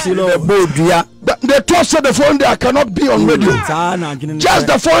me. They told us the phone day I cannot be on radio. Just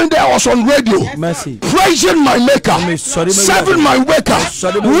the phone day I was on radio, praising my maker, serving my maker,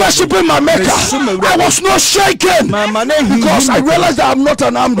 worshiping my maker. I was not shaken because I realized that I'm not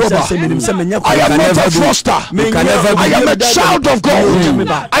an armed robber. I am not a fraudster. I am a child of God.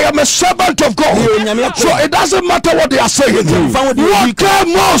 I am a servant of God. So it doesn't matter what they are saying. What care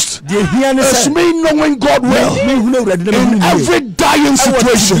most is me knowing God well in every dying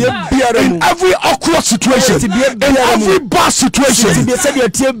situation, in every awkward situation, in every bad situation.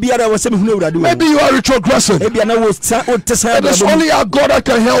 Maybe you are retrogressing. It is only our God that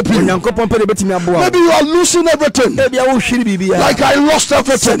can help you. Maybe you are losing everything. Like I lost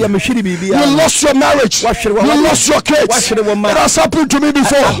everything. You lost your marriage. You lost your kids. It has happened to me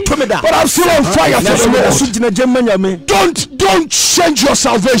before. But I'm still on fire for the Lord. Don't change your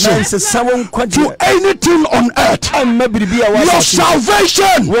salvation to anything on earth. Your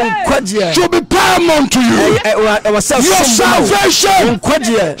salvation should be paramount to you. Your salvation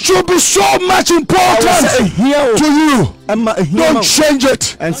should be so much important to you. Don't change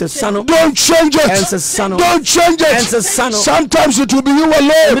it. Don't change it. Don't change it. Sometimes it will be you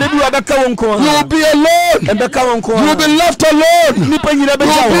alone. You will be alone. You will be left alone. You will be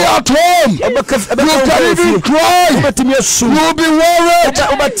at home. You can even cry. You will be worried.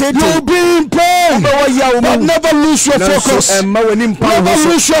 You will be in pain. But never lose your focus. Never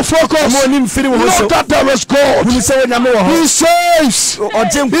lose your focus. Know that there is God. He saves.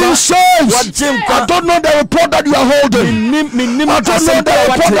 He saves. I don't know the report that you are holding. I don't know the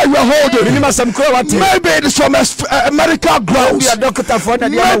report that you are holding. Maybe it is from a medical grounds.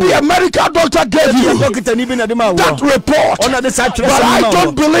 Maybe a medical doctor gave you that report. But I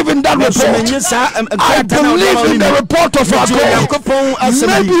don't believe in that report. I believe in the report of our God.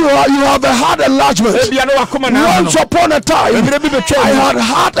 Maybe you have a heart enlargement. Once upon a time, I had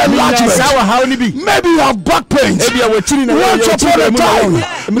heart enlargement. Maybe you have back pains. Once upon a time,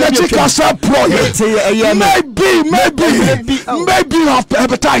 maybe you have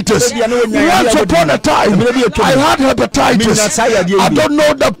hepatitis. Once upon a time, I had hepatitis. I don't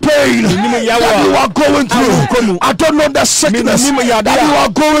know the pain that you are going through. I don't know the sickness that you are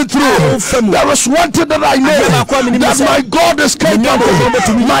going through. There is one thing that I know, that my God is capable.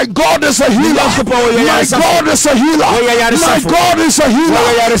 My God is a healer. My God is a healer. My God is a healer.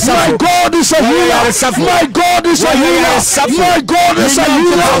 My God is a healer. My God is a healer. My God is a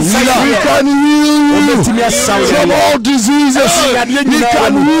healer. He can heal you from all diseases. He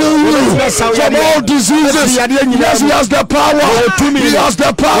can heal you from all diseases. Yes, he has the power. He has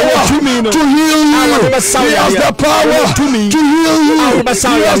the power to heal you. He has the power to heal you.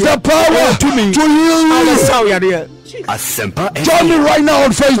 He has the power to heal you. Join me right now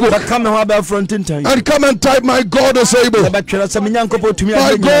on Facebook and come and type, my God is able. My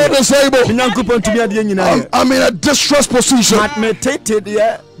God is able. I'm in a distress position.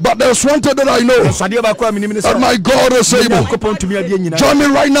 But there's one thing that I know, that my God is able. Join me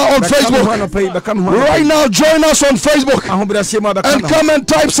right now on Facebook. Right now, join us on Facebook and come and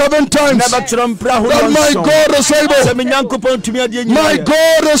type 7 times that my God is able. My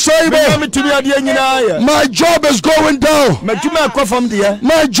God is able. My job is going down. My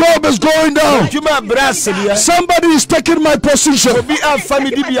job is going down. Somebody is taking my position.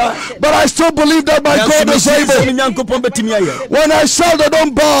 But I still believe that my God is able. When I sell, they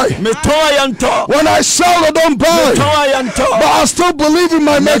don't buy. When I sell, I don't buy. But I still believe in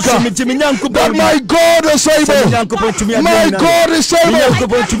my maker, that my God is able. My God is able.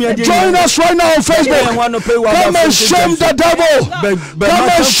 Join us right now on Facebook. Come and shame the devil. Come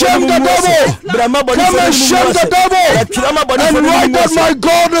and shame the devil. Come and shame the devil. And write that my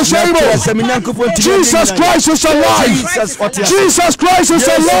God is able. Jesus Christ is alive. Jesus Christ is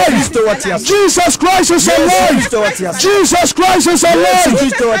alive. Jesus Christ is alive. Jesus Christ is alive.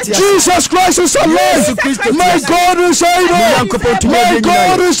 Jesus Christ is alive. My God is able. My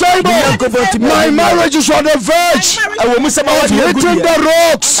God is able. My marriage is on the verge of hitting the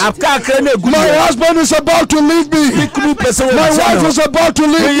rocks. My husband is about to leave me. My wife is about to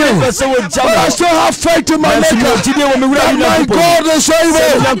leave me. But I still have faith in my maker. My God is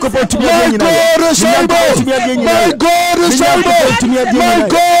able. My God is able. My God is able. My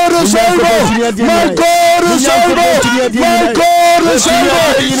God is able. My God is able. My God is able.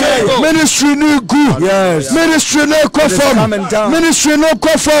 Ministry no good. Yes. Ministry no confirm. Ministry no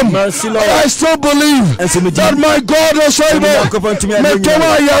confirm. I still believe that my God is able.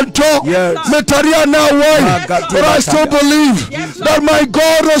 But I still believe that my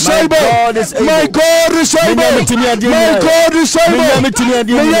God is able. My God is able. My God is able.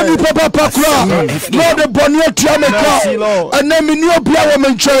 Maybe Papa Pakra, Lord the Bonnet Yamaka, and then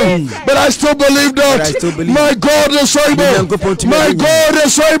but I still believe that my God is able. My God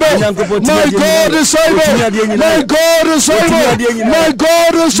is able. My God is able. My God is able. My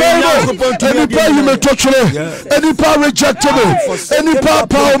God is able. Any part you may touch me, any part reject me, any part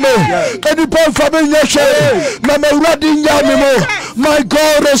power me, any part from me, my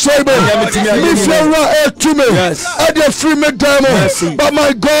God is able. Me feel to me, and you free me demo, but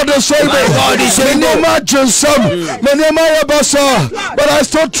my God is able. Imagine some, but I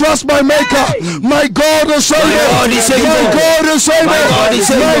still trust my Maker. My God is able. My God is able. My God is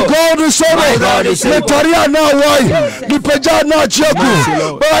able. My God is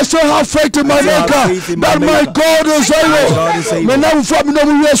able. But I still have faith in my Maker that my God is able.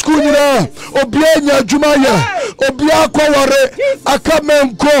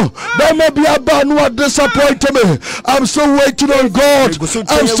 I'm still waiting on God.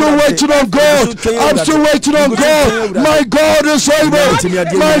 I'm still waiting on God. I'm still waiting on God. My God is able.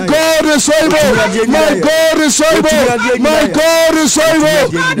 My God is able. My God is able. My God is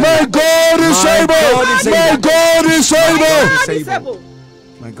able. My God is able. My God is able.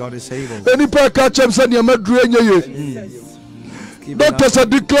 My God is able. Any pair catch him saying you're not doing you. Doctors are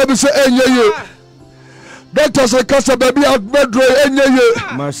declaring say you. Doctors are cast baby out bedroom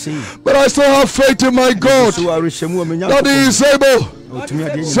Mercy. But I still have faith in my God that He is able.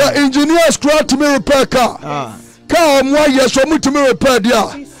 So engineers try to me repair car. Car moi yes for me to me repair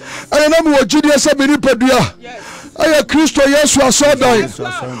dia. And I'm what Judas said me repair dia. I Christo yes was so die.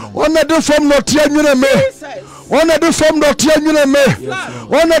 One of the from not me. One of the from not me.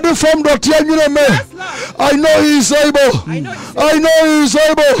 One of the from not me. I know He is able. I know He is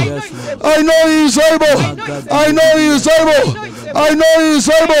able. I know He is able. I know He is able. I know He is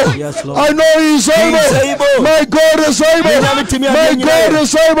able. I know He is able. My God is able. My God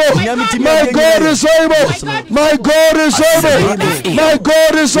is able. My God is able. My God is able. My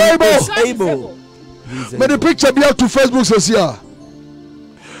God is able. May the picture be out to Facebook says here.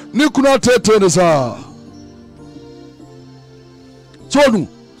 Nikuna tete nisa. So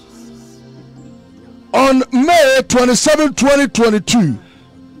on May 27, 2022,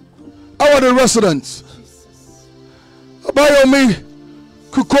 our residents, Abayomi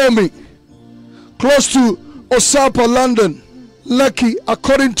Kukomi, close to Osapa, London, Lekki,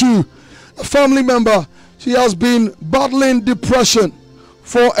 according to a family member, she has been battling depression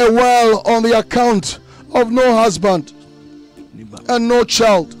for a while on the account of no husband and no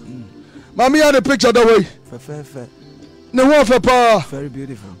child. Mami had a picture that way. Very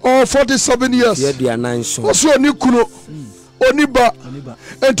beautiful. Oh, 47 years. What's your new kuno? Oniba.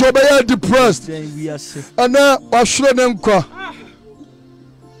 And to be depressed. And now, I should not go.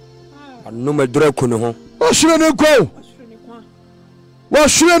 No me dre kuno. What should not go?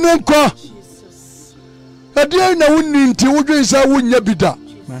 What should not go? I didn't know when you wouldn't say, wouldn't you be that?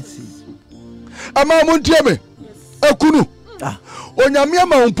 Ama Muntiame, a kunu.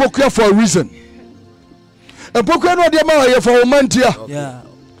 Onyamiama unpokia for a reason. And Pokia no dia for Mantia. Yeah.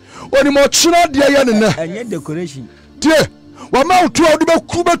 When you much not dear Yanina. And yet decoration. Dear, one mouth to the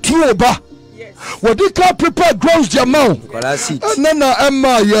Kuba Tuba. What they can prepare grows their mouth. And then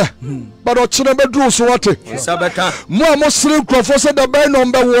Emma, yeah. But Ochina bedroom so what? More Muslim professor the bay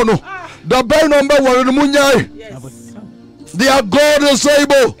number one. The bay number one in the Munyai. Their God is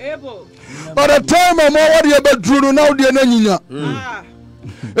able. By the time I'm already about Drew now, the Nanya.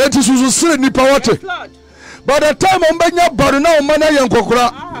 It is to see Nipawate. By the time I'm Banya Barana, Mana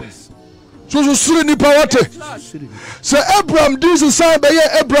Yankokra. So see Nipawate. Say Abraham, this is signed by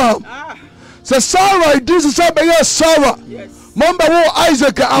Abraham. Say Sarah, this is signed by Sarah. Remember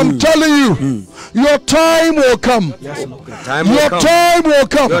Isaac, I'm telling you, your time will come. Your time will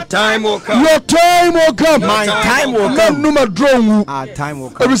come. Your time will come. Your time will come. My time will come. Numa drone. Our time will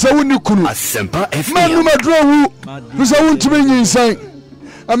come. Every say we nikunu. Man numa drone. We say we ntimi nyinsai.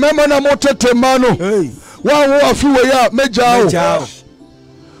 Amema na motete mano. Wa wo afiwe ya mejao.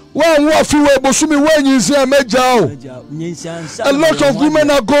 Wa wo afiwe bosumi we nyinsai mejao. A lot of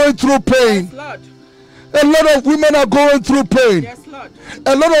women are going through pain. A lot of women are going through pain. Yes, Lord.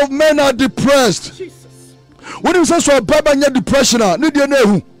 A lot of men are depressed. Jesus. When you say so, Baba and depression,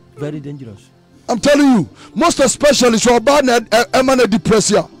 very dangerous. I'm telling you, most especially so bad and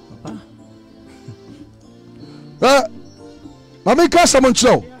depression. Mama ka some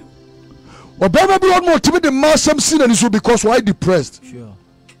nchiro. Obama bi won mo timi de masam sin ani so because why depressed. Sure.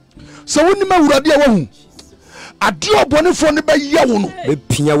 So woni ma wurade a wahu. Ade obonefo ne be ye wo no. Be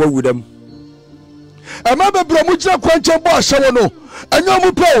pia wawudam. Ema be bro mu gira kwanche bo ahye wo no. Enyo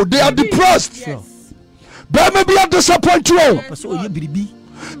mu pe they are depressed. Sure. Bama bi are disappointed wo. Paso oye biribi.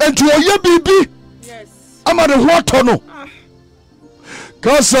 Enti oye bibi. Yes. Ama de ho to no.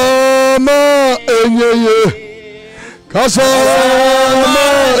 Kasama enyeye. Kasama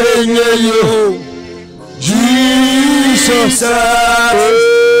enyeye. Jesus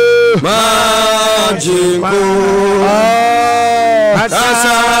Majingo.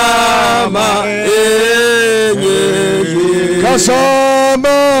 Kasama enyeye.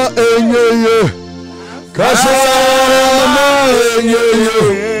 Kasama enyeye. Kasama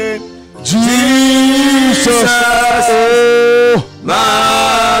enyeye. Jesus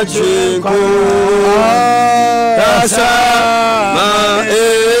Majingo. Kasama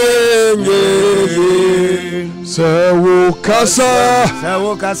enyeye. Sewo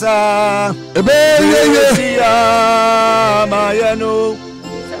kasa ebe yeye Mayano.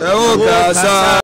 Kasa